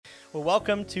Well,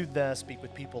 welcome to the Speak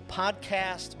with People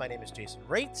podcast. My name is Jason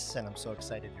Raitz, and I'm so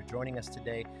excited you're joining us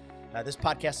today. This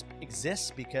podcast exists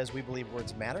because we believe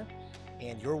words matter,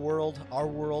 and your world, our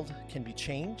world, can be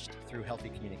changed through healthy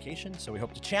communication. So we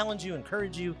hope to challenge you,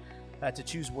 encourage you to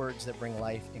choose words that bring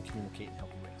life and communicate in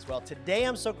healthy ways. Well, today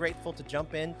I'm so grateful to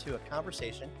jump into a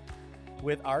conversation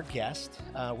with our guest.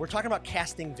 We're talking about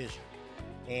casting vision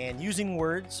and using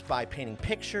words by painting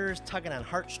pictures, tugging on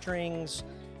heartstrings,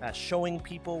 showing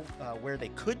people where they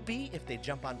could be if they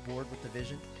jump on board with the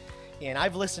vision. And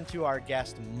I've listened to our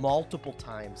guest multiple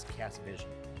times cast vision.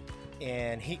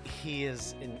 And he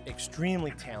is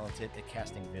extremely talented at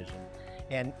casting vision.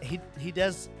 And he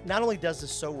does not only does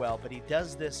this so well, but he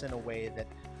does this in a way that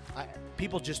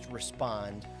people just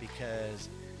respond because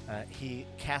he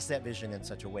casts that vision in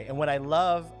such a way. And what I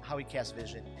love how he casts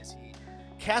vision is he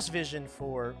casts vision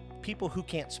for people who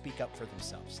can't speak up for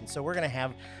themselves. And so we're going to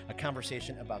have a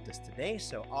conversation about this today.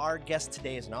 So our guest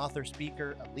today is an author,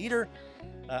 speaker, a leader,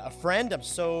 a friend. I'm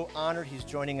so honored he's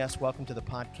joining us. Welcome to the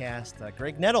podcast,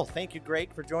 Greg Nettle. Thank you,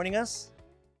 Greg, for joining us.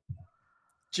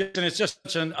 Jason, it's just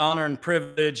such an honor and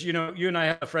privilege. You know, you and I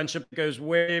have a friendship that goes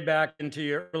way back into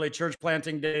your early church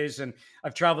planting days, and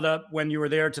I've traveled up when you were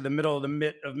there to the middle of the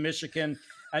Mitt of Michigan.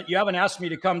 You haven't asked me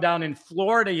to come down in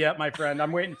Florida yet, my friend.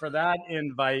 I'm waiting for that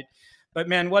invite. But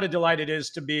man, what a delight it is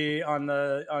to be on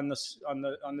this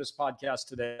podcast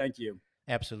today. Thank you.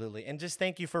 Absolutely. And just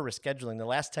thank you for rescheduling. The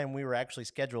last time we were actually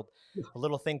scheduled, a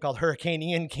little thing called Hurricane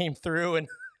Ian came through, and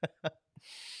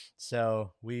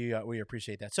so we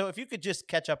appreciate that. So if you could just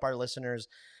catch up our listeners,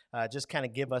 just kind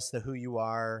of give us the who you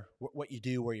are, what you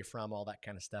do, where you're from, all that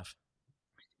kind of stuff.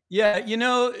 Yeah,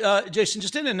 Jason,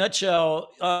 just in a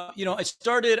nutshell, I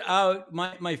started out,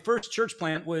 my first church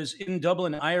plant was in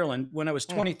Dublin, Ireland when I was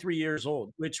 23 years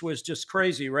old, which was just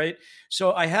crazy, right?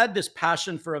 So I had this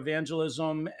passion for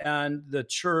evangelism and the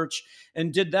church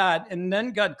and did that. And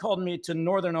then God called me to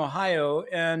Northern Ohio,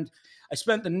 and I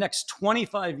spent the next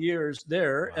 25 years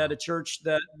there at a church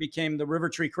that became the River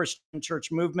Tree Christian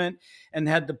Church movement, and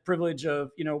had the privilege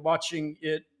of, watching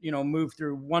it, move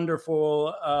through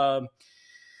wonderful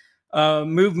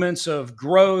movements of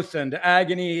growth and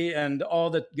agony and all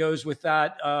that goes with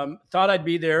that. Thought I'd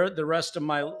be there the rest of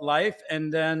my life.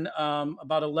 And then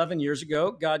about 11 years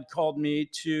ago, God called me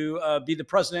to be the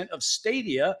president of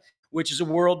Stadia, which is a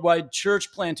worldwide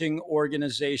church planting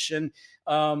organization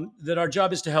that our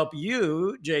job is to help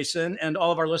you, Jason, and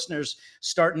all of our listeners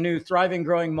start new, thriving,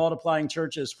 growing, multiplying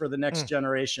churches for the next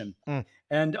generation.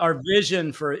 And our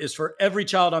vision is for every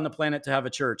child on the planet to have a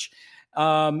church.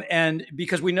 And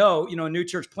because we know, new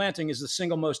church planting is the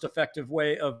single most effective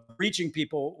way of reaching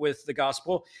people with the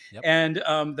gospel. Yep. And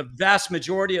the vast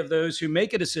majority of those who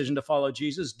make a decision to follow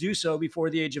Jesus do so before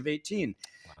the age of 18.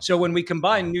 So when we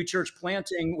combine new church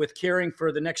planting with caring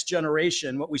for the next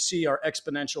generation, what we see are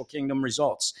exponential kingdom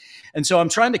results. And so I'm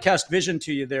trying to cast vision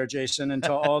to you there, Jason, and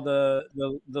to all the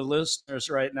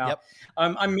listeners right now. Yep.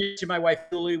 I'm married to my wife,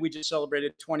 Julie. We just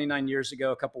celebrated 29 years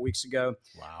ago, a couple weeks ago.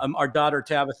 Wow. Our daughter,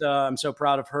 Tabitha, I'm so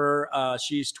proud of her.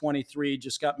 She's 23,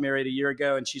 just got married a year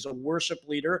ago, and she's a worship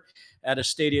leader at a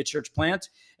Stadia church plant.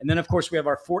 And then, of course, we have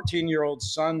our 14-year-old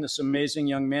son, this amazing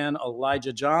young man,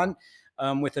 Elijah John.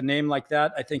 With a name like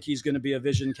that, I think he's going to be a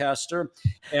vision caster.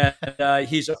 And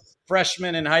he's a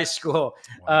freshman in high school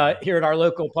here at our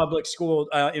local public school.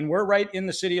 And we're right in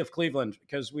the city of Cleveland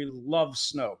because we love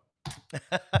snow.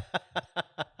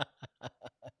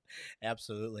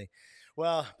 Absolutely.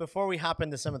 Well, before we hop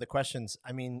into some of the questions,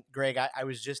 I mean, Greg, I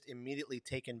was just immediately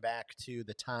taken back to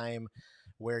the time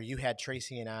where you had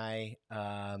Tracy and I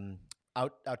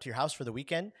out to your house for the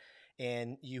weekend.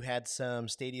 And you had some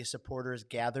Stadia supporters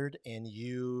gathered, and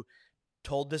you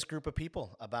told this group of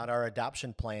people about our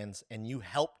adoption plans, and you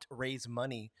helped raise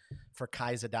money for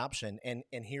Kai's adoption. And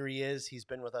here he is. He's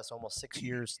been with us almost 6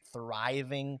 years,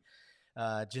 thriving,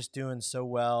 just doing so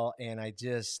well. And I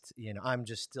just, I'm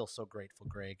just still so grateful,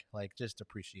 Greg, just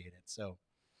appreciate it. So,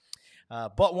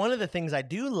 but one of the things I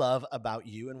do love about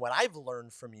you and what I've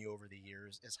learned from you over the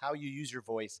years is how you use your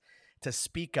voice to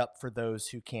speak up for those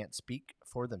who can't speak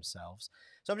for themselves.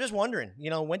 So I'm just wondering,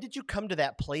 when did you come to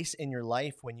that place in your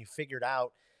life when you figured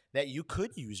out that you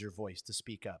could use your voice to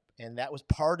speak up? And that was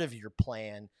part of your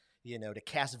plan, to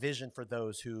cast vision for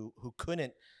those who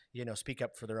couldn't, speak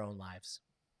up for their own lives.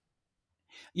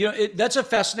 That's a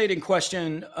fascinating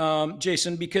question,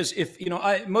 Jason, because if,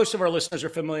 most of our listeners are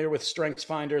familiar with Strengths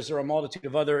Finders or a multitude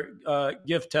of other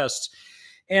gift tests.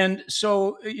 And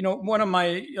so, one of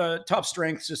my top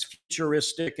strengths is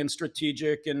futuristic and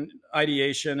strategic and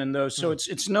ideation and those. So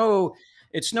it's no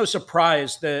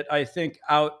surprise that I think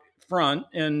out front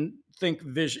and think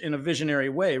in a visionary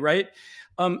way, right?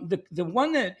 The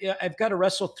one that I've got to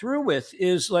wrestle through with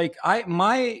is like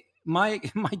my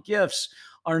gifts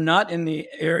are not in the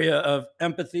area of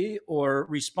empathy or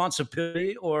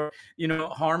responsibility or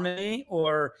harmony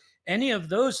or any of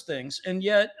those things. And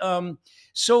yet,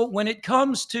 so when it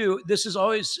comes to this, is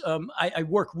always I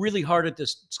work really hard at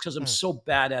this because I'm Mm, so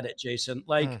bad at it, Jason.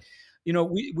 Like, mm,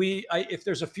 if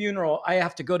there's a funeral, I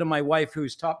have to go to my wife,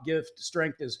 whose top gift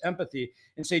strength is empathy,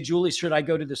 and say, Julie, should I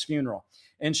go to this funeral?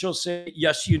 And she'll say,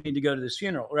 yes, you need to go to this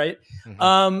funeral, right?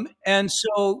 mhm. And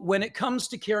so when it comes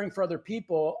to caring for other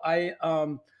people,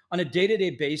 on a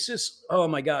day-to-day basis, oh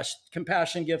my gosh,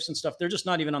 compassion gifts and stuff, they're just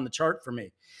not even on the chart for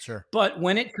me. Sure. But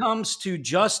when it comes to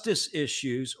justice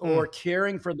issues Mm, or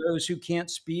caring for those who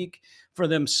can't speak for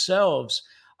themselves,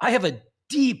 I have a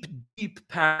deep, deep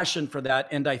passion for that,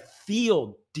 and I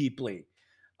feel deeply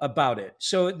about it.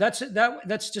 So that's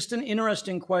just an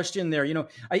interesting question there.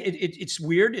 It's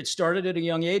weird. It started at a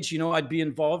young age. I'd be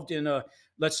involved in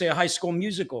let's say a high school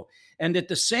musical, and at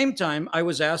the same time, I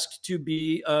was asked to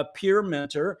be a peer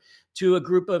mentor to a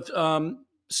group of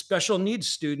special needs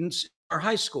students in our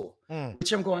high school. mm,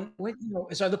 Which I'm going, wait,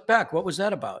 as I look back, what was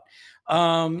that about?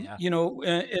 yeah.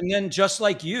 And then just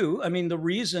like you, I mean, the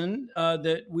reason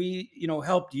that we,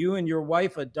 helped you and your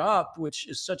wife adopt, which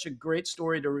is such a great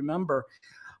story to remember,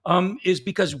 is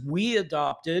because we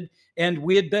adopted and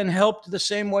we had been helped the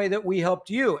same way that we helped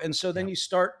you. And so then Yep. you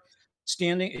start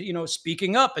standing,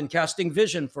 speaking up and casting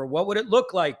vision for what would it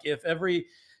look like if every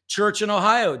church in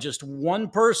Ohio, just one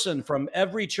person from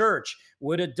every church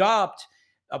would adopt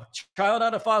a child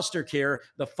out of foster care,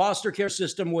 the foster care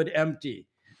system would empty.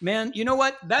 Man, you know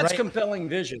what? That's Right. compelling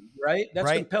vision, right? That's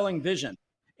Right. compelling vision.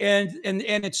 And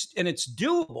it's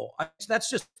doable. That's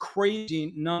just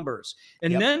crazy numbers.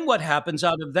 And Yep. then what happens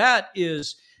out of that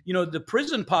is, the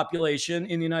prison population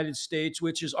in the United States,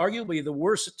 which is arguably the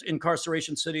worst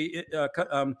incarceration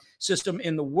system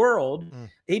in the world, Mm,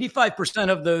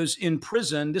 85% of those in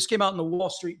prison, this came out in the Wall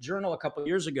Street Journal a couple of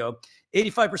years ago,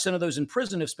 85% of those in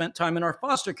prison have spent time in our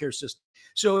foster care system.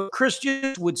 So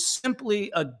Christians would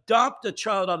simply adopt a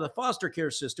child out of the foster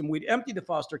care system. We'd empty the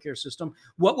foster care system.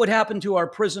 What would happen to our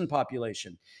prison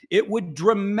population? It would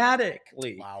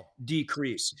dramatically wow.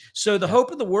 decrease. So the Yeah.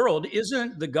 hope of the world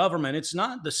isn't the government, it's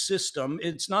not the system,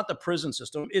 it's not the prison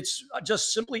system. It's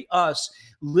just simply us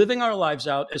living our lives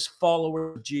out as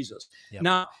followers of Jesus. Yep.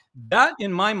 Now, that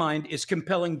in my mind is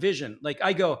compelling vision. Like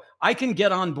I can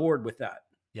get on board with that.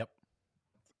 Yep.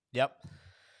 Yep.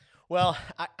 Well,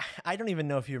 I don't even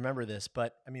know if you remember this,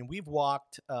 but I mean, we've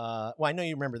walked, well, I know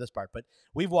you remember this part, but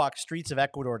we've walked streets of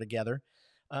Ecuador together.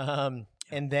 And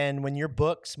then when your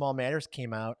book, Small Matters,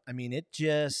 came out, I mean, it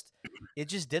just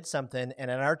did something. And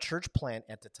at our church plant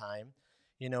at the time,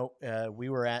 we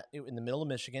were in the middle of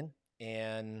Michigan,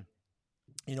 and,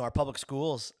 our public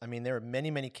schools, I mean, there were many,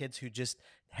 many kids who just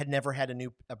had never had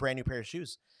a brand new pair of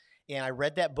shoes. And I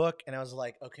read that book and I was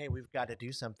like, okay, we've got to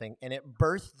do something. And it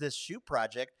birthed this shoe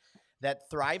project that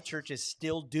Thrive Church is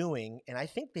still doing. And I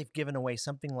think they've given away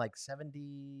something like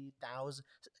 70,000,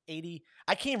 80.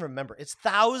 I can't remember. It's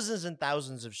thousands and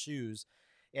thousands of shoes.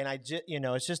 And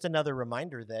it's just another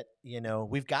reminder that,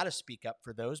 we've got to speak up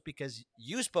for those, because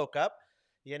you spoke up.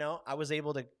 I was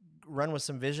able to run with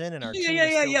some vision, and our Yeah, team yeah,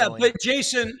 is yeah, still yeah. going.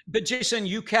 But Jason,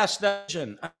 you cast that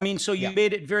vision. I mean, so you Yeah.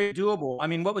 made it very doable. I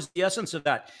mean, what was the essence of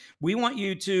that? We want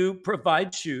you to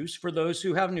provide shoes for those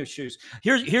who have new shoes.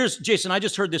 Here's Jason. I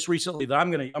just heard this recently that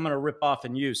I'm gonna rip off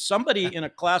and use. Somebody in a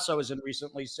class I was in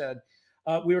recently said,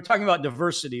 we were talking about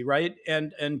diversity, right?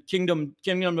 And kingdom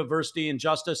diversity and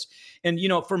justice. And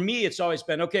for me, it's always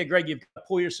been, okay, Greg, you've got to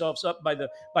pull yourselves up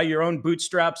by your own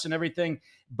bootstraps and everything.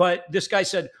 But this guy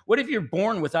said, what if you're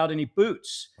born without any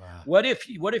boots? Wow. What if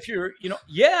you're,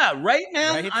 yeah, right,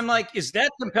 man? Right. I'm like, is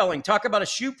that compelling? Talk about a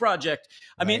shoe project.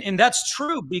 I mean, Right. and that's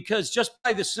true, because just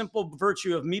by the simple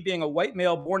virtue of me being a white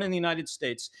male born in the United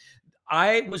States,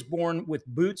 I was born with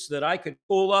boots that I could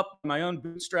pull up my own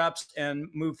bootstraps and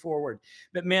move forward.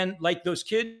 But man, like those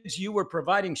kids you were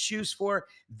providing shoes for,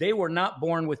 they were not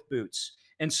born with boots.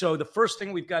 And so the first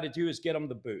thing we've got to do is get them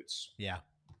the boots. Yeah.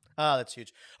 Oh, that's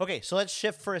huge. Okay, so let's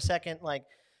shift for a second. Like,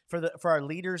 for our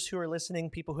leaders who are listening,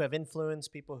 people who have influence,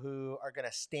 people who are going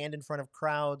to stand in front of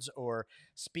crowds or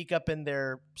speak up in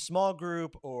their small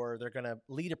group, or they're going to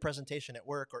lead a presentation at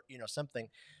work, or something.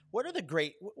 What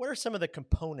are some of the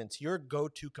components, your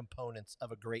go-to components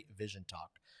of a great vision talk?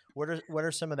 What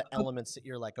are some of the elements that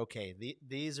you're like, okay,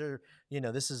 these are,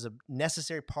 this is a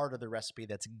necessary part of the recipe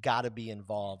that's got to be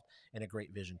involved in a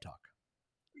great vision talk?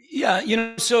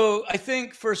 Yeah, so I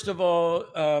think first of all,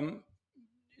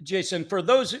 Jason, for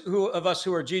those of us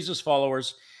who are Jesus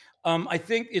followers, I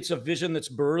think it's a vision that's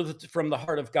birthed from the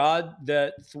heart of God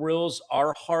that thrills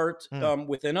our heart Mm,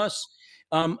 within us.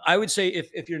 I would say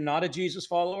if you're not a Jesus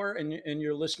follower and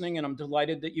you're listening, and I'm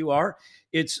delighted that you are,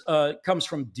 it's comes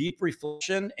from deep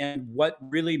reflection and what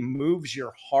really moves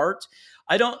your heart.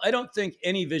 I don't think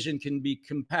any vision can be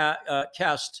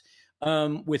cast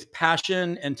with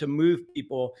passion and to move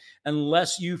people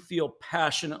unless you feel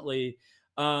passionately.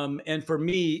 And for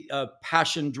me, a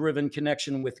passion driven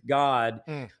connection with God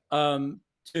mm. um,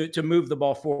 to move the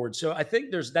ball forward. So I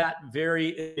think there's that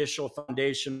very initial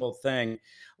foundational thing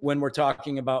when we're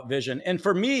talking about vision. And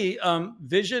for me,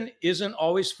 vision isn't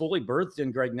always fully birthed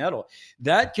in Greg Nettle.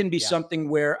 That can be Yeah. something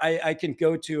where I can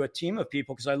go to a team of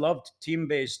people because I love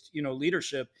team-based,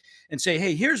 leadership and say,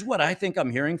 hey, here's what I think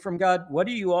I'm hearing from God. What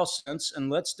do you all sense? And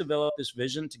let's develop this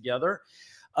vision together.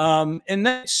 And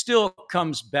that still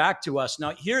comes back to us.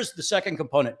 Now, here's the second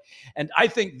component. And I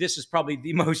think this is probably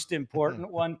the most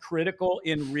important one, critical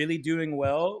in really doing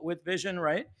well with vision,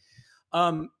 right?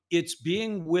 It's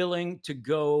being willing to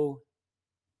go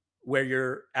where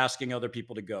you're asking other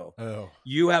people to go. Oh,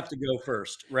 You have to go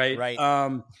first, right? right,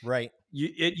 right.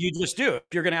 You just do. If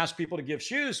you're going to ask people to give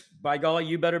shoes, by golly,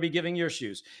 you better be giving your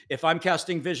shoes. If I'm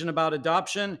casting vision about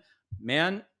adoption,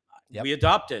 man, Yep. we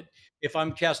adopted. If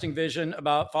I'm casting vision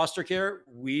about foster care,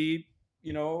 we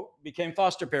became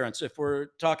foster parents. If we're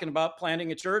talking about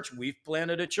planting a church, we've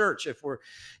planted a church. If we're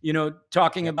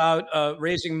talking Yep. about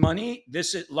raising money,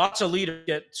 this is lots of leaders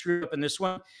get screwed up in this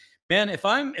one. Man, if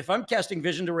I'm casting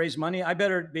vision to raise money, I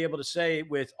better be able to say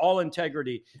with all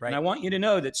integrity, and Right. I want you to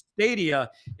know that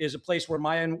Stadia is a place where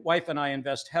my wife and I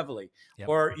invest heavily. Yep.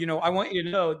 Or, I want you to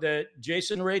know that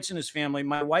Jason Rates and his family,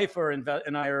 my wife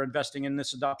and I are investing in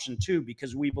this adoption too,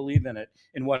 because we believe in it,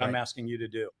 in what I'm Right. asking you to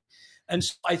do. And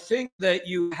so I think that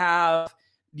you have,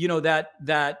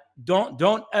 that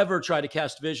don't ever try to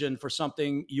cast vision for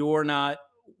something you're not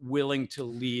willing to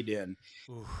lead in.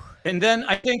 Ooh. And then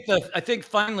I think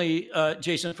finally,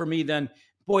 Jason, for me, then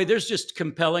boy, there's just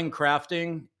compelling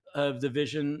crafting of the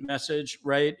vision message,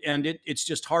 right? And it's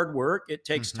just hard work. It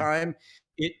takes Mhm. time.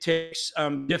 It takes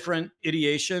different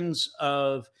ideations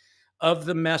of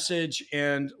the message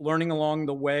and learning along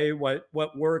the way what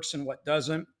works and what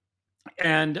doesn't,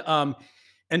 and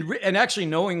actually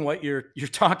knowing what you're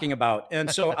talking about. And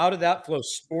so out of that flow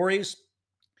stories.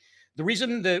 The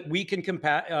reason that we can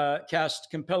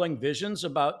cast compelling visions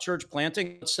about church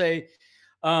planting, let's say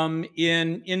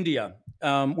in India,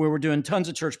 where we're doing tons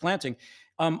of church planting,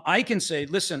 I can say,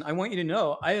 listen, I want you to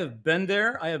know I have been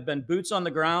there. I have been boots on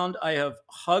the ground. I have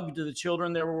hugged the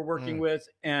children that we're working Mm. with,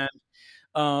 and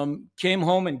came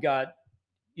home and got,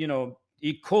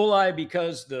 E. coli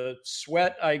because the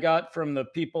sweat I got from the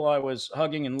people I was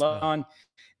hugging and loving Oh, on.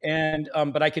 And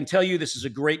but I can tell you this is a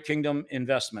great kingdom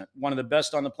investment, one of the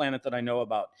best on the planet that I know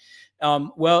about.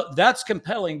 Well, that's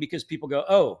compelling because people go,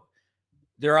 oh,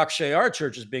 there actually are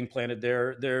churches being planted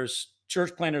there. There's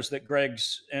church planters that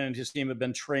Greg's and his team have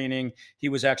been training. He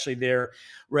was actually there,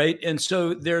 right? And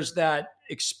so there's that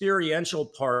experiential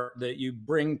part that you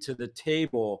bring to the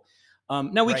table.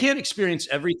 Now we right. can't experience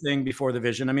everything before the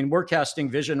vision. I mean, we're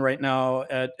casting vision right now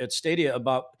at Stadia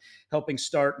about helping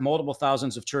start multiple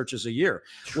thousands of churches a year.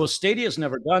 Well, Stadia's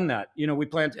never done that. We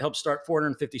plan to help start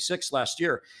 456 last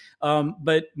year,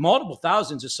 but multiple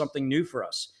thousands is something new for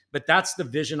us. But that's the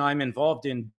vision I'm involved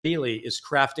in daily, is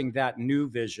crafting that new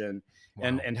vision,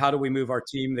 and Wow. and how do we move our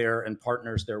team there and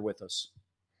partners there with us.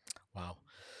 Wow.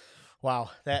 Wow.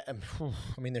 That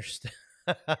I mean, there's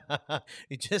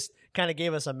you just kind of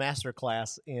gave us a master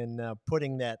class in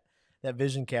putting that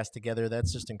vision cast together.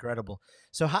 That's just incredible.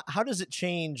 So how does it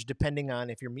change depending on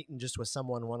if you're meeting just with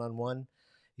someone one on one,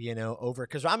 over,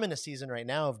 because I'm in a season right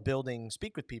now of building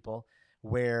Speak with People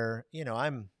where,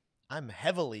 I'm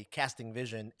heavily casting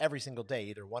vision every single day,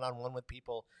 either one on one with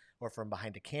people or from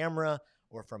behind a camera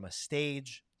or from a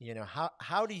stage.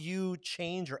 How do you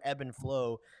change or ebb and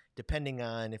flow depending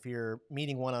on if you're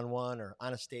meeting one on one or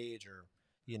on a stage or,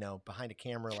 behind a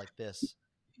camera like this?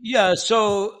 Yeah.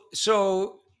 So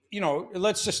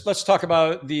let's talk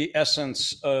about the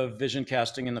essence of vision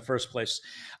casting in the first place.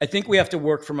 I think we have to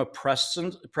work from a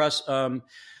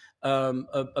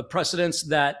a precedence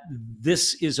that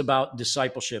this is about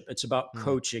discipleship. It's about Mm,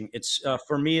 coaching. It's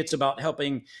for me, it's about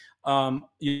helping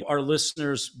our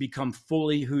listeners become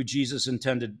fully who Jesus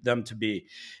intended them to be.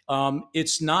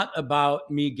 It's not about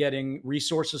me getting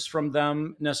resources from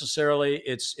them necessarily.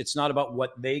 It's not about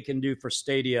what they can do for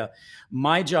Stadia.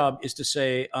 My job is to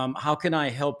say, how can I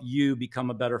help you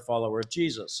become a better follower of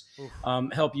Jesus?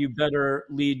 oof, Help you better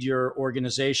lead your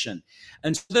organization.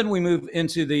 And so then we move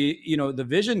into the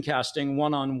vision casting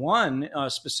one on one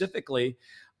specifically.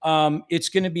 It's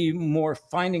going to be more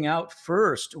finding out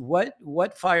first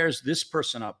what fires this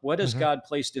person up. What has Mhm. God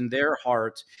placed in their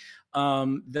heart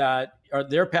that are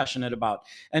they're passionate about?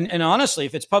 And honestly,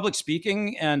 if it's public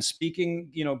speaking and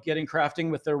speaking, getting crafting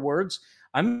with their words,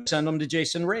 I'm going to send them to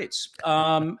Jason Rates.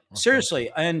 Well, thank you.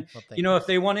 Seriously, and Well, thank you. if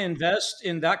they want to invest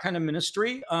in that kind of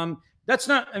ministry, that's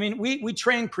not. I mean, we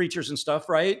train preachers and stuff,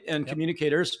 right, and Yep.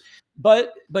 communicators,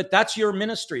 but that's your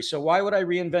ministry. So why would I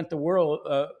reinvent the world?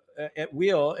 At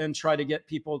wheel and try to get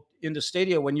people into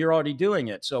Stadia when you're already doing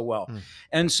it so well. Hmm.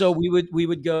 And so we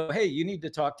would go, hey, you need to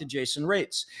talk to Jason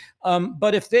Rates.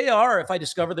 But if I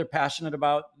discover they're passionate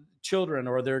about children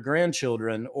or their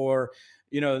grandchildren, or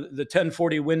the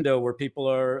 1040 window where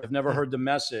people have never Hmm. heard the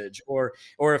message, or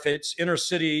if it's inner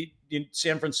city in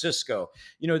San Francisco,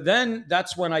 then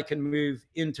that's when I can move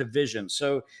into vision.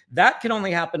 So that can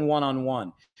only happen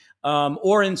one-on-one,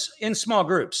 or in small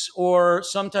groups, or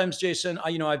sometimes, Jason,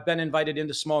 I've been invited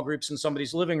into small groups in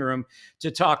somebody's living room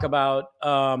to talk about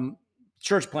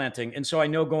church planting, and so I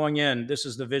know going in, this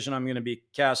is the vision I'm going to be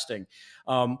casting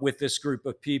with this group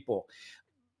of people.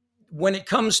 When it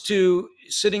comes to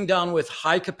sitting down with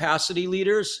high capacity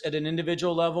leaders at an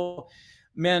individual level,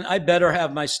 man, I better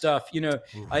have my stuff.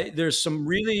 Here's a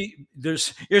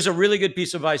really good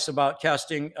piece of advice about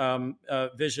casting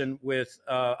vision with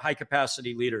high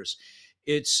capacity leaders.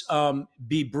 It's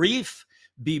be brief,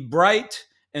 be bright,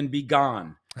 and be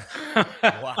gone.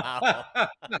 Wow.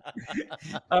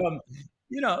 um,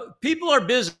 people are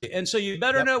busy. And so you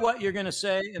better Yep. know what you're going to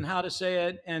say and how to say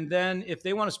it. And then if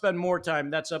they want to spend more time,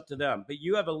 that's up to them. But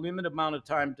you have a limited amount of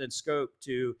time and scope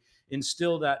to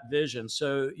instill that vision.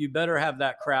 So you better have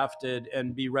that crafted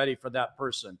and be ready for that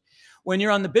person. When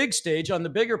you're on the big stage, on the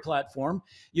bigger platform,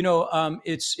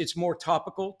 it's more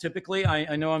topical. Typically,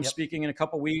 I know I'm Yep. speaking in a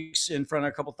couple weeks in front of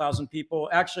a couple thousand people.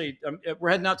 Actually, we're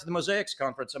heading out to the Mosaics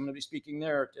conference. I'm going to be speaking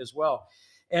there as well.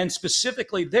 And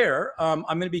specifically there, I'm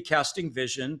going to be casting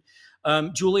vision.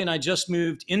 Julie and I just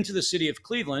moved into the city of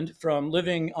Cleveland from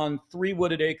living on 3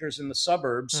 wooded acres in the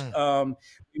suburbs. Hmm.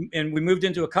 And we moved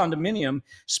into a condominium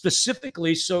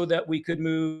specifically so that we could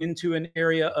move into an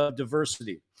area of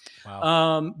diversity.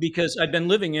 Wow. Because I'd been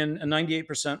living in a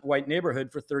 98% white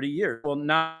neighborhood for 30 years. Well,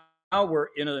 now we're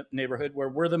in a neighborhood where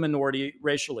we're the minority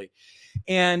racially.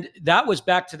 And that was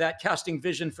back to that casting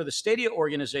vision for the Stadia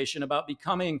organization about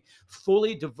becoming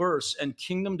fully diverse and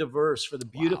kingdom diverse for the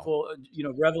beautiful,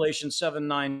 Revelation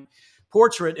 7:9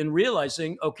 portrait, and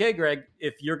realizing, okay, Greg,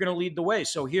 if you're going to lead the way.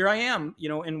 So here I am,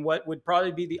 in what would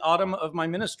probably be the autumn of my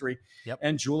ministry. Yep.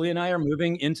 And Julie and I are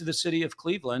moving into the city of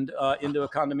Cleveland, into a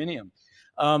condominium.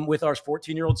 With our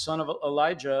 14-year-old son of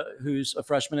Elijah, who's a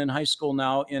freshman in high school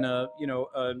now, in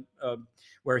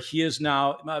where he is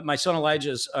now. My son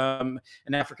Elijah is an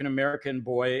African American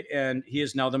boy, and he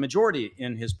is now the majority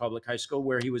in his public high school,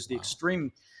 where he was the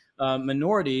extreme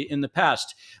minority in the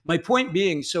past. My point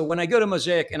being, so when I go to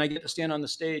Mosaic and I get to stand on the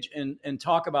stage and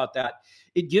talk about that,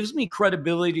 it gives me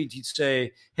credibility to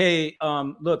say, hey,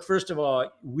 look, first of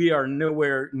all, we are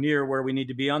nowhere near where we need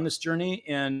to be on this journey.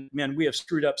 And man, we have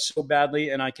screwed up so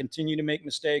badly, and I continue to make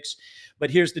mistakes.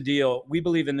 But here's the deal. We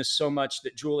believe in this so much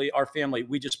that Julie, our family,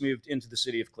 we just moved into the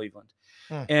city of Cleveland.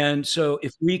 And so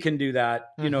if we can do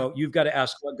that, you've got to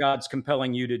ask what God's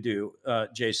compelling you to do,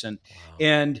 Jason. Wow.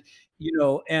 And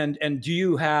and do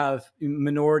you have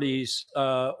minorities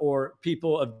or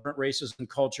people of different races and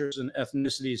cultures and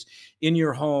ethnicities in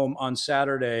your home on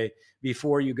Saturday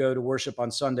before you go to worship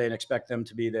on Sunday and expect them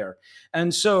to be there?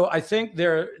 And so I think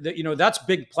that's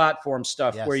big platform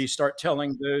stuff, Yes. where you start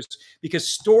telling those, because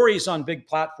stories on big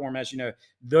platform, as you know,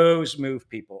 those move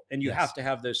people, and you Yes. have to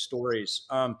have those stories.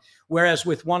 Whereas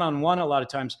with one-on-one, a lot of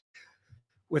times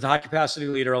with a high capacity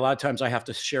leader, a lot of times I have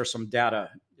to share some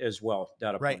data as well,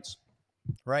 data Right. points.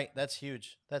 Right. That's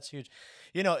huge. That's huge.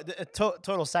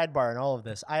 Total sidebar in all of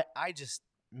this. I just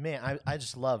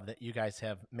love that you guys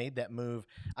have made that move.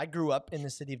 I grew up in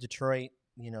the city of Detroit,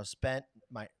 spent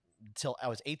till I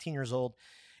was 18 years old.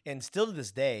 And still to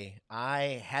this day,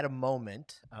 I had a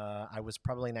moment. I was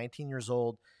probably 19 years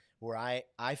old where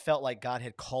I felt like God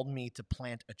had called me to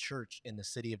plant a church in the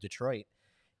city of Detroit.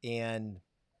 And,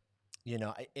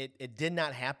 it did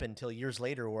not happen till years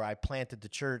later, where I planted the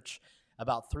church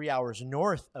about 3 hours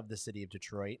north of the city of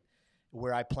Detroit,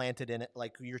 where I planted in it,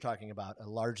 like you're talking about, a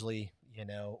largely,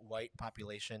 white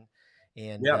population.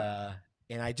 And,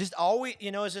 and I just always,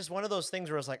 it's just one of those things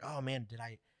where I was like, oh man,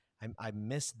 I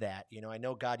missed that. I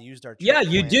know God used our church. Yeah,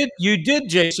 you did,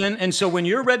 Jason. And so when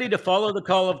you're ready to follow the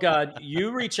call of God,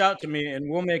 you reach out to me and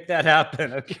we'll make that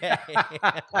happen. Okay.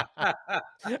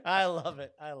 I love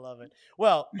it. I love it.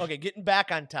 Well, okay. Getting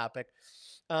back on topic.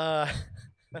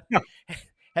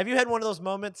 Have you had one of those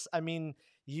moments? I mean,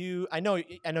 I know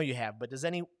you have, but does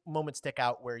any moment stick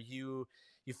out where you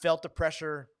felt the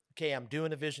pressure? Okay, I'm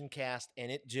doing a vision cast,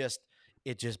 and it just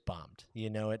bombed.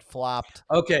 It flopped.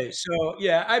 Okay, so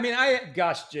yeah, I mean,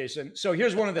 gosh, Jason. So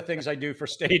here's one of the things I do for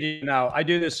Stadium now. I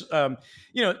do this, a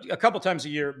couple times a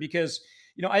year because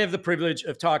I have the privilege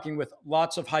of talking with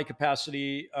lots of high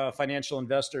capacity financial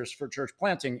investors for church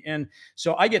planting, and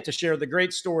so I get to share the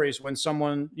great stories when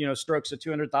someone strokes a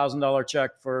 $200,000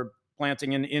 check for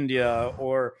planting in India,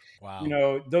 or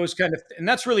Wow. those kind of, and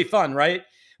that's really fun, right?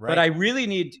 But Right.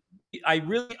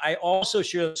 I also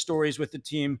share the stories with the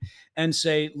team and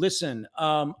say, listen,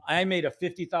 I made a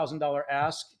 $50,000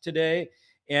 ask today,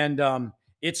 and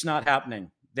it's not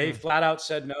happening. They Mm. flat out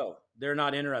said no, they're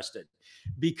not interested,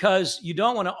 because you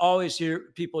don't want to always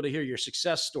hear people to hear your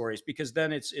success stories, because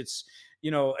then it's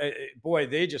boy,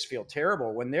 they just feel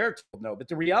terrible when they're told no. But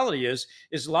the reality is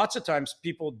lots of times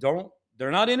people they're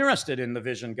not interested in the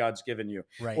vision God's given you,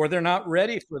 Right. or they're not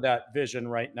ready for that vision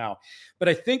right now. But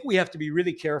I think we have to be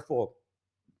really careful.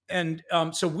 And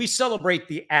so we celebrate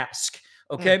the ask.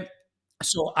 Mm. Okay.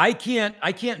 So I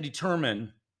can't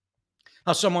determine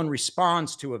how someone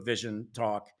responds to a vision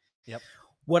talk. Yep.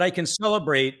 What I can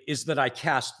celebrate is that I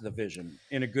cast the vision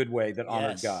in a good way that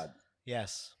honored Yes. God.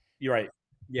 Yes. You're right.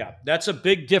 Yeah, that's a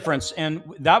big difference, and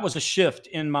that was a shift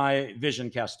in my vision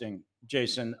casting,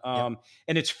 Jason. Yep.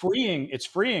 And it's freeing. It's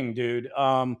freeing, dude.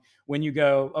 When you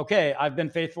go, okay, I've been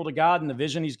faithful to God and the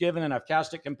vision He's given, and I've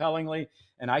cast it compellingly,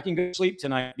 and I can go to sleep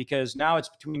tonight because now it's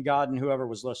between God and whoever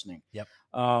was listening. Yep.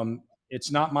 It's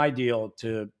not my deal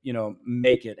to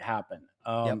make it happen.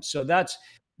 Yep. So that's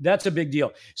a big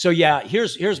deal. So yeah,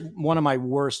 here's one of my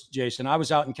worst, Jason. I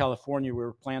was out in California. We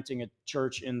were planting a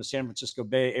church in the San Francisco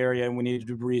Bay Area, and we needed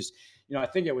to raise, I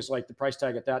think it was like the price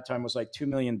tag at that time was like $2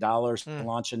 million to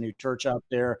launch a new church out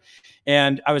there.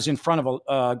 And I was in front of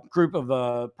a group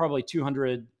of probably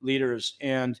 200 leaders,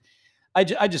 and I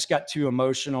just got too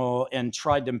emotional and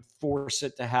tried to force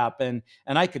it to happen.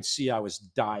 And I could see I was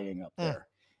dying up Mm. there.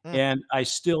 Mm. And I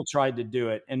still tried to do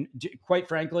it. And quite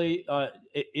frankly,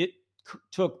 it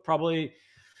took probably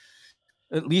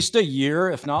at least a year,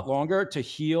 if not longer, to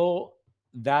heal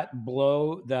that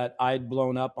blow that I'd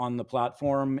blown up on the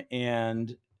platform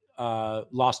and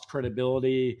lost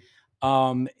credibility.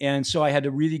 And so I had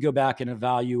to really go back and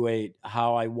evaluate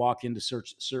how I walk into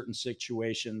certain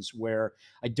situations where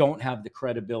I don't have the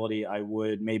credibility I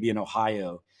would maybe in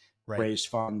Ohio. Right. Raise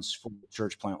funds for a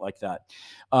church plant like that.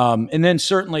 And then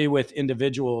certainly with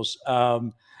individuals,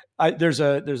 there's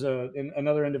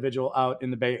another individual out in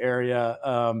the Bay Area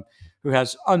who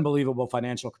has unbelievable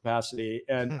financial capacity,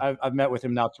 and I've met with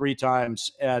him now 3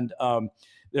 times, and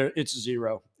it's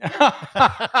zero. And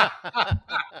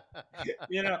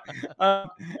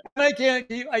I can't.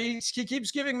 He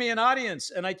keeps giving me an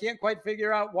audience, and I can't quite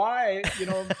figure out why.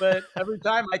 But every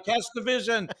time I cast the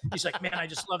vision, he's like, "Man, I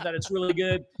just love that. It's really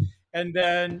good." And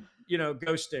then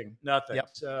ghosting, nothing. Yep.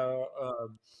 So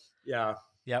yeah.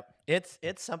 Yep.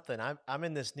 It's something. I'm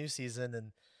in this new season,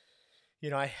 and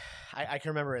I can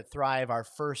remember at Thrive our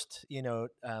first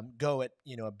go at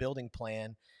a building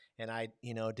plan, and I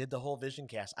did the whole vision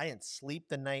cast. I didn't sleep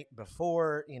the night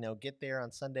before, get there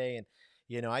on Sunday,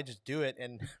 and I just do it.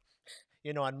 And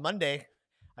on Monday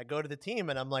I go to the team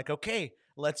and I'm like, okay,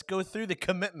 let's go through the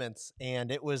commitments.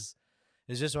 And it's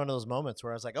just one of those moments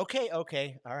where I was like, okay, all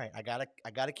right, I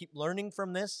gotta keep learning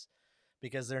from this,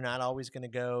 because they're not always going to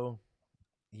go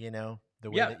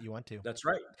the way that you want to. That's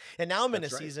right. And now I'm in a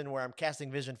season where I'm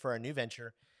casting vision for a new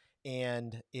venture,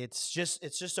 and it's just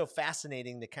so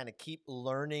fascinating to kind of keep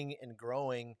learning and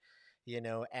growing,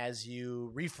 as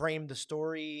you reframe the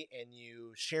story and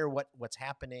you share what's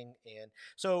happening. And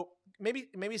so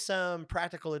maybe some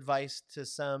practical advice to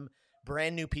some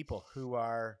brand new people who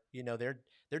are,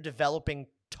 they're developing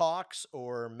talks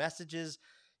or messages,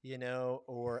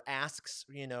 or asks,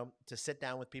 to sit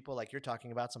down with people like you're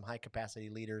talking about, some high capacity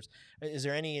leaders. Is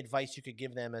there any advice you could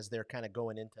give them as they're kind of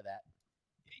going into that?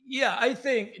 Yeah, I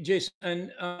think,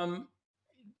 Jason,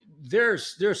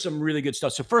 there's some really good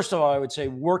stuff. So first of all, I would say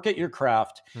work at your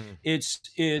craft. It's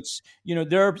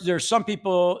there's some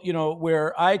people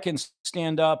where I can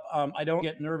stand up. I don't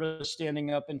get nervous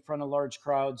standing up in front of large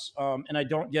crowds, and I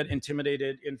don't get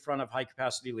intimidated in front of high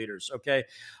capacity leaders. Okay,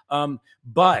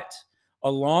 but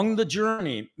along the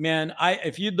journey, man,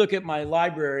 if you'd look at my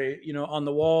library, on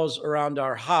the walls around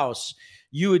our house,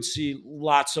 you would see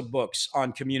lots of books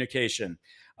on communication.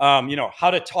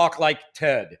 How to talk like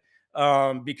TED,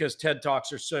 because TED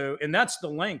Talks are and that's the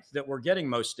length that we're getting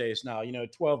most days now,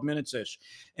 12 minutes ish.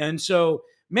 And so,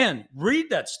 man, read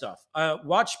that stuff.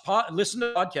 Listen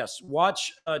to podcasts,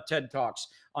 watch TED Talks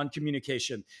on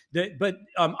communication. But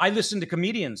I listen to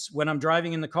comedians when I'm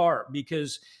driving in the car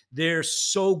because they're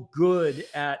so good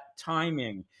at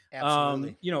timing.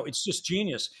 Absolutely. It's just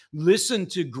genius. Listen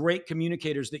to great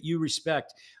communicators that you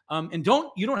respect, and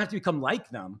you don't have to become like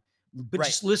them, but Right.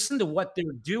 just listen to what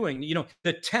they're doing.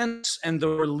 The tense and the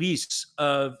release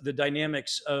of the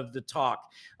dynamics of the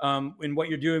talk, and what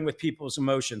you're doing with people's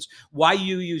emotions. Why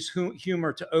you use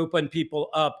humor to open people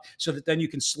up so that then you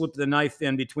can slip the knife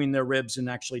in between their ribs and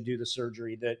actually do the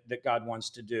surgery that God wants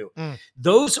to do. Mm.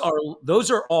 Those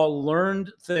are all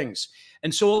learned things.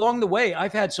 And so along the way,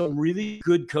 I've had some really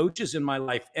good coaches in my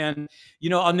life. And,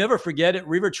 I'll never forget at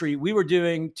River Tree, we were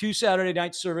doing 2 Saturday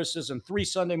night services and 3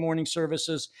 Sunday morning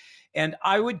services. And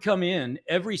I would come in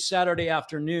every Saturday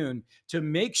afternoon to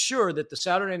make sure that the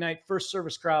Saturday night first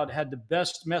service crowd had the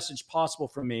best message possible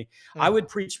from me. I would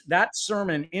preach that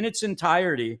sermon in its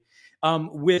entirety,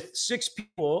 with 6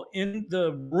 people in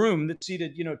the room that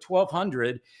seated,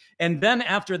 1,200. And then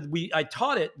after I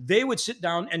taught it, they would sit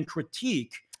down and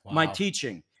critique my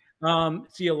teaching.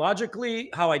 Theologically,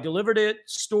 how I delivered it,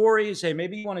 stories. Hey,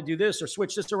 maybe you want to do this or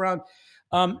switch this around.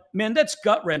 Man, that's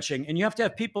gut wrenching. And you have to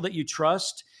have people that you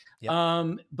trust.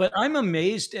 Yep. But I'm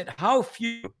amazed at how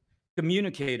few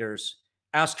communicators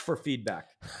ask for feedback.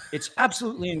 It's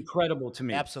absolutely incredible to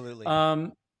me. Absolutely.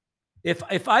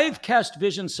 If I've cast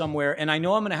vision somewhere and I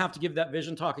know I'm going to have to give that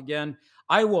vision talk again,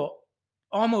 I will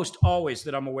almost always,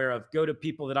 that I'm aware of, go to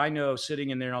people that I know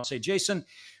sitting in there and I'll say, Jason,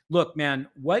 look, man,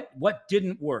 what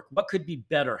didn't work? What could be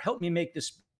better? Help me make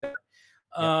this better.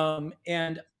 Yep.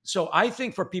 And so I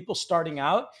think for people starting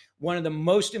out, one of the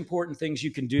most important things you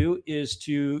can do is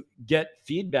to get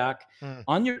feedback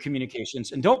on your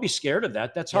communications, and don't be scared of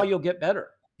that. That's how you'll get better.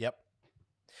 Yep.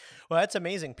 Well, that's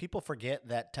amazing. People forget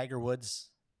that Tiger Woods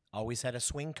always had a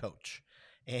swing coach,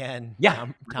 and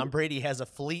Tom Brady has a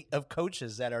fleet of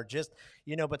coaches that are just,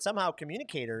 but somehow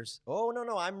communicators, oh,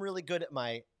 no, I'm really good at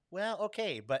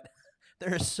okay, but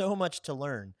there's so much to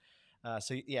learn.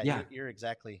 You're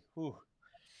exactly. Whew.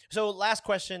 So last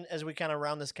question, as we kind of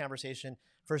round this conversation,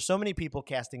 for so many people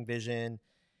casting vision,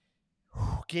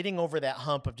 getting over that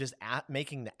hump of just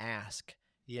making the ask,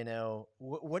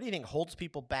 what do you think holds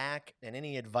people back, and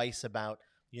any advice about,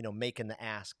 making the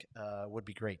ask would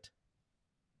be great.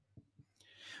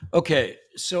 Okay,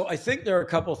 so I think there are a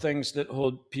couple things that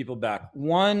hold people back.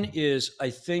 One is, I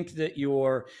think that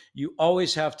you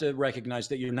always have to recognize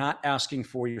that you're not asking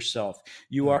for yourself.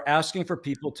 You are asking for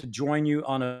people to join you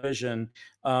on a vision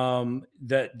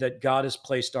that God has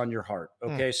placed on your heart.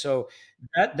 Okay, so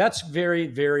that's very,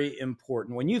 very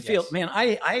important. When you feel, man,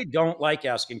 I don't like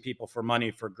asking people for money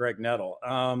for Greg Nettle.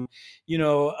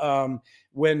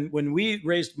 When we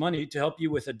raised money to help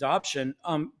you with adoption,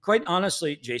 quite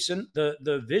honestly, Jason,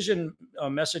 the vision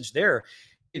message there,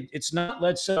 it's not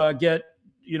let's get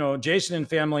Jason and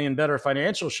family in better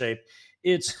financial shape.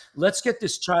 It's let's get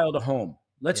this child a home.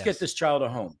 Let's get this child a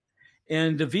home.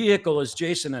 And the vehicle is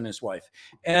Jason and his wife.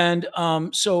 And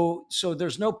so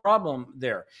there's no problem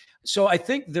there. So I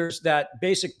think there's that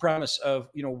basic premise of,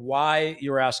 why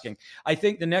you're asking. I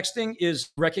think the next thing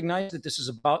is recognize that this is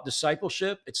about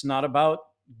discipleship. It's not about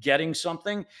getting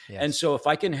something. Yes. And so if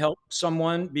I can help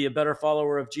someone be a better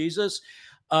follower of Jesus,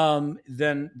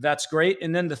 then that's great.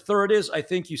 And then the third is, I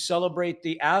think you celebrate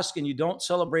the ask and you don't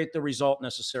celebrate the result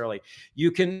necessarily.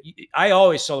 I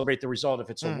always celebrate the result if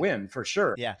it's a win, for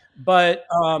sure. Yeah. But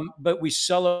we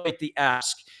celebrate the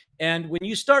ask. And when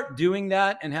you start doing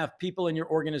that and have people in your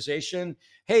organization,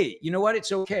 hey, you know what?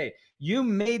 It's okay.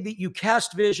 You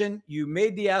cast vision, you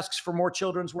made the asks for more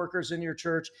children's workers in your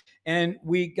church, and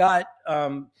we got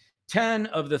 10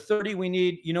 of the 30 we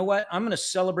need. You know what? I'm going to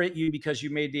celebrate you because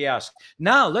you made the ask.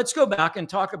 Now let's go back and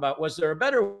talk about, was there a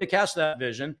better way to cast that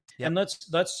vision? Yep. And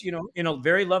let's in a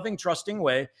very loving, trusting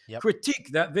way,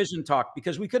 critique that vision talk,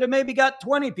 because we could have maybe got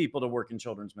 20 people to work in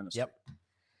children's ministry. Yep.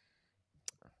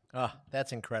 Oh,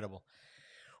 that's incredible.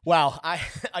 Wow. I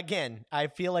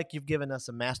feel like you've given us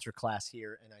a master class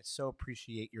here, and I so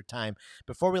appreciate your time.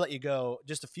 Before we let you go,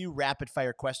 just a few rapid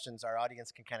fire questions our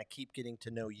audience can kind of keep getting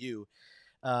to know you.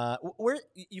 Where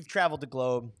you've traveled the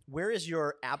globe, where is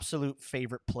your absolute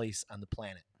favorite place on the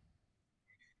planet?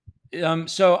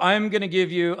 So I'm going to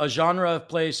give you a genre of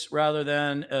place rather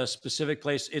than a specific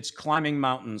place. It's climbing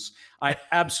mountains. I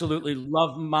absolutely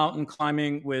love mountain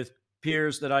climbing with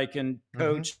peers that I can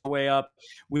coach way up.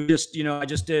 I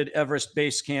just did Everest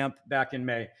Base Camp back in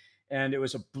May, and it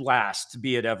was a blast to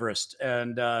be at Everest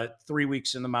and 3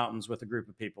 weeks in the mountains with a group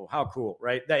of people. How cool,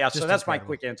 right? So that's incredible. My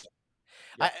quick answer.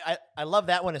 Yep. I love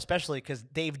that one especially because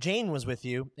Dave Jane was with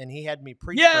you and he had me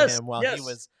preach for Yes. him while Yes. he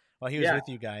was Yeah. with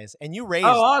you guys, and you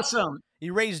Oh, awesome.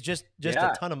 raised just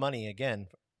Yeah. a ton of money again.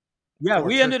 Yeah, for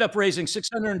we church. ended up raising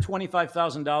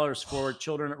 $625,000 for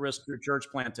children at risk through church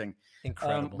planting.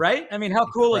 Incredible. Right? I mean, how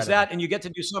cool is Incredible. that? And you get to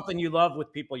do something you love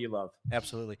with people you love.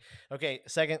 Absolutely. Okay,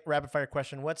 second rapid fire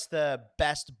question. What's the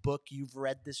best book you've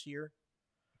read this year?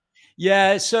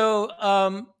 Yeah, so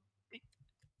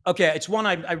okay, it's one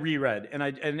I reread, and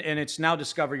it's now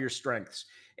Discover Your Strengths.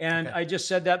 And Okay. I just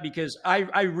said that because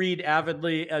I read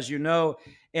avidly, as you know,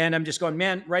 and I'm just going,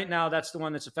 man, right now that's the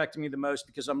one that's affecting me the most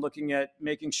because I'm looking at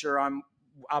making sure I'm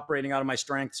operating out of my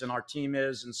strengths and our team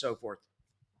is and so forth.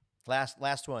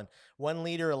 Last one. One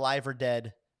leader, alive or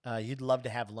dead, you'd love to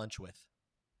have lunch with.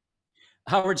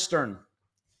 Howard Stern.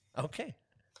 Okay.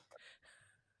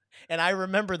 And I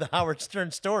remember the Howard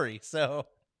Stern story, so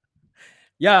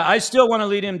yeah, I still want to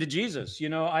lead him to Jesus.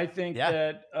 I think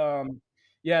that I'd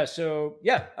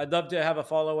love to have a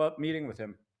follow-up meeting with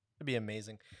him. It'd be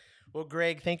amazing. Well,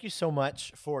 Greg, thank you so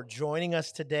much for joining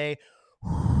us today.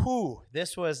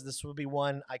 This will be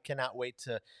one I cannot wait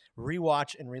to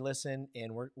rewatch and re-listen.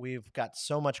 And we've got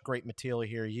so much great material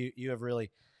here. You have really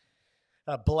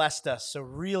blessed us. So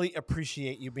really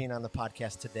appreciate you being on the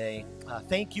podcast today.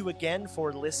 Thank you again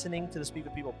for listening to the Speak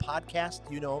with People podcast.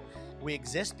 We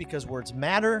exist because words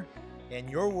matter. In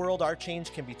your world, our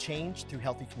change can be changed through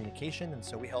healthy communication. And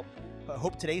so we hope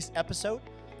today's episode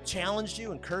challenged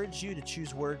you, encouraged you to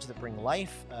choose words that bring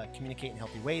life, communicate in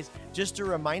healthy ways. Just a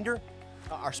reminder,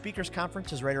 our Speakers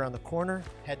Conference is right around the corner.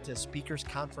 Head to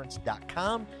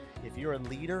speakersconference.com. If you're a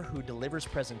leader who delivers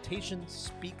presentations,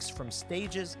 speaks from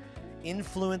stages,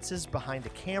 influences behind a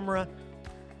camera,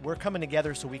 we're coming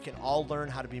together so we can all learn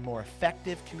how to be more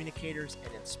effective communicators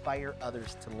and inspire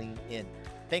others to lean in.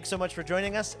 Thanks so much for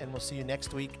joining us, and we'll see you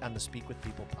next week on the Speak with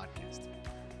People podcast.